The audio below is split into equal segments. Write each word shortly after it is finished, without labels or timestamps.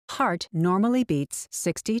heart normally beats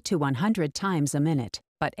 60 to 100 times a minute,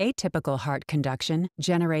 but atypical heart conduction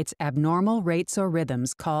generates abnormal rates or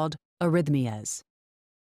rhythms called arrhythmias.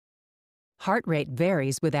 Heart rate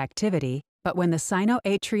varies with activity, but when the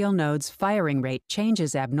sinoatrial node's firing rate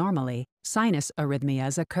changes abnormally, sinus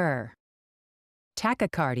arrhythmias occur.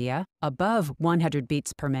 Tachycardia, above 100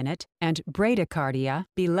 beats per minute, and bradycardia,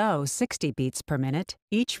 below 60 beats per minute,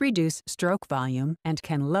 each reduce stroke volume and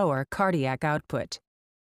can lower cardiac output.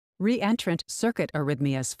 Reentrant circuit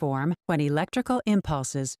arrhythmias form when electrical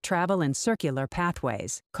impulses travel in circular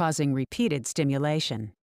pathways, causing repeated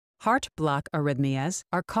stimulation. Heart block arrhythmias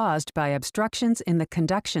are caused by obstructions in the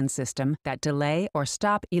conduction system that delay or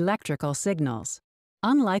stop electrical signals.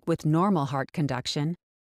 Unlike with normal heart conduction,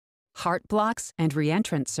 heart blocks and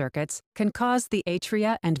reentrant circuits can cause the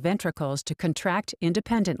atria and ventricles to contract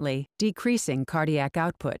independently, decreasing cardiac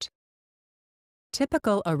output.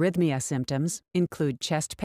 Typical arrhythmia symptoms include chest pain,